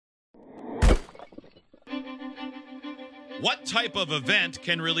What type of event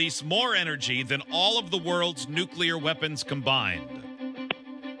can release more energy than all of the world's nuclear weapons combined?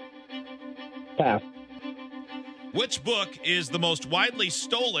 Pass. Which book is the most widely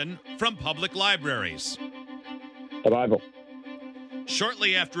stolen from public libraries? The Bible.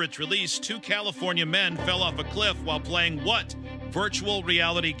 Shortly after its release, 2 California men fell off a cliff while playing what virtual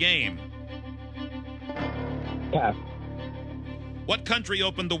reality game? Pass. What country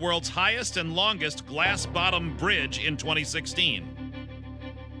opened the world's highest and longest glass-bottom bridge in 2016?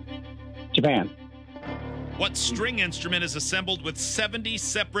 Japan. What string instrument is assembled with 70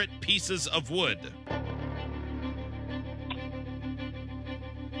 separate pieces of wood?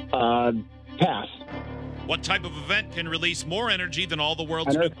 Pass. What type of event can release more energy than all the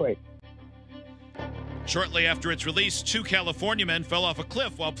world's... An earthquake. Shortly after its release, 2 California men fell off a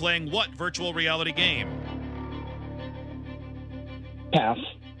cliff while playing what virtual reality game? Pass.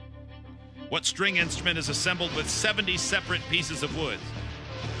 What string instrument is assembled with 70 separate pieces of wood?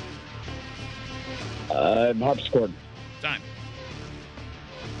 Harpsichord. Time.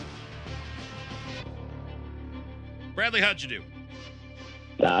 Bradley, how'd you do?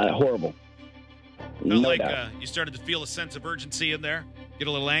 Horrible. Felt No like doubt. you started to feel a sense of urgency in there? Get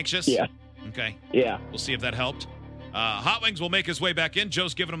a little anxious? Yeah. Okay. Yeah. We'll see if that helped. Hot Wings will make his way back in.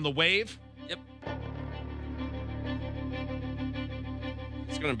 Joe's giving him the wave. Yep.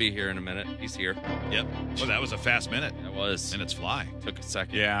 He's going to be here in a minute. He's here. Yep. Well, that was a fast minute. That was. Minutes fly. Took a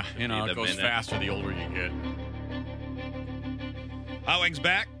second. Yeah, Took me it a goes minute. faster the older you get. Hot Wings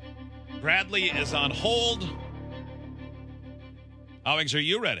back. Bradley is on hold. Hot Wings, are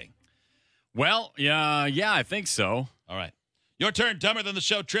you ready? Well, yeah, I think so. All right. Your turn. Dumber Than the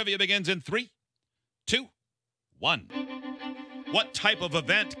Show trivia begins in 3, 2, 1. What type of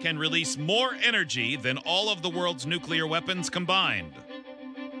event can release more energy than all of the world's nuclear weapons combined?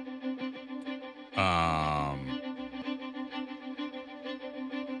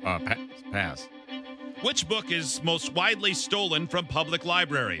 Pass. Which book is most widely stolen from public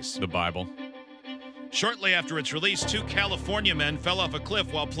libraries? The Bible. Shortly after its release, 2 California men fell off a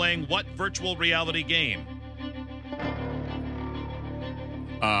cliff while playing what virtual reality game?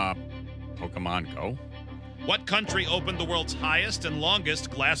 Pokemon Go. What country opened the world's highest and longest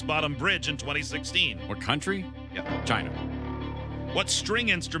glass-bottom bridge in 2016? What country? Yeah. China. What string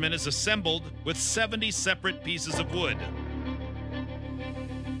instrument is assembled with 70 separate pieces of wood?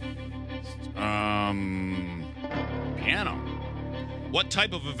 Piano. What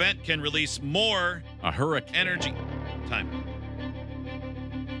type of event can release more A hurricane. energy? Time.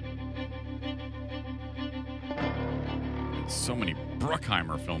 So many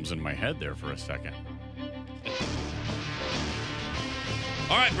Bruckheimer films in my head there for a second.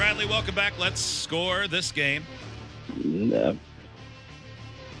 All right, Bradley, welcome back. Let's score this game. No.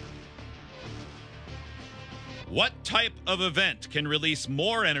 What type of event can release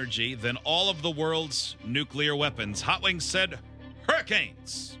more energy than all of the world's nuclear weapons? Hot Wings said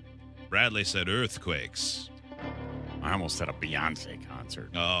hurricanes. Bradley said earthquakes. I almost said a Beyonce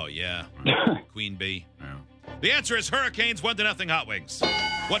concert. Oh, yeah. Queen Bee. Yeah. The answer is hurricanes, 1-0 Hot Wings.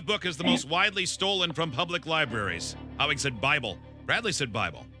 What book is the most widely stolen from public libraries? Hot Wings said Bible. Bradley said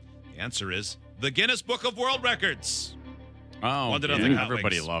Bible. The answer is the Guinness Book of World Records. Oh, 1-0 yeah, Hot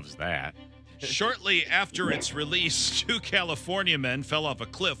everybody Wings. loves that. Shortly after its release, 2 California men fell off a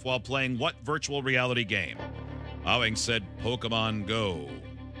cliff while playing what virtual reality game? Howing said Pokemon Go.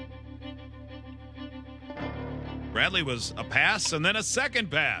 Bradley was a pass and then a second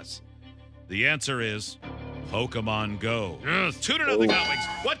pass. The answer is Pokemon Go. 2-0 Hot Wings.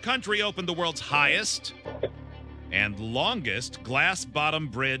 What country opened the world's highest and longest glass-bottom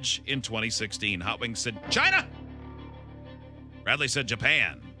bridge in 2016? Hot Wings said China. Bradley said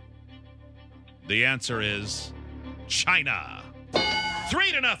Japan. The answer is China.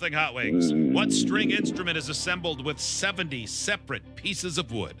 3-0 Hot Wings. What string instrument is assembled with 70 separate pieces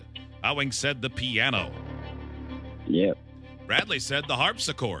of wood? Hot Wings said the piano. Yep. Bradley said the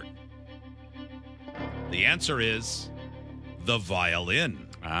harpsichord. The answer is the violin.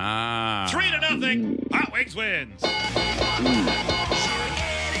 3-0. Hot Wings wins.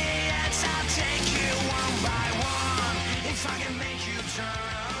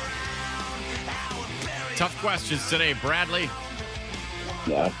 Tough questions today, Bradley.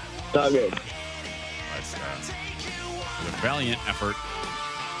 Yeah. It's all good. But, a valiant effort.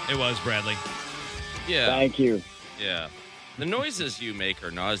 It was, Bradley. Yeah. Thank you. Yeah. The noises you make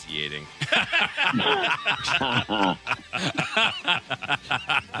are nauseating.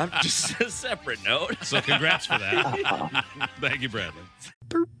 I'm just a separate note. So congrats for that. Thank you, Bradley.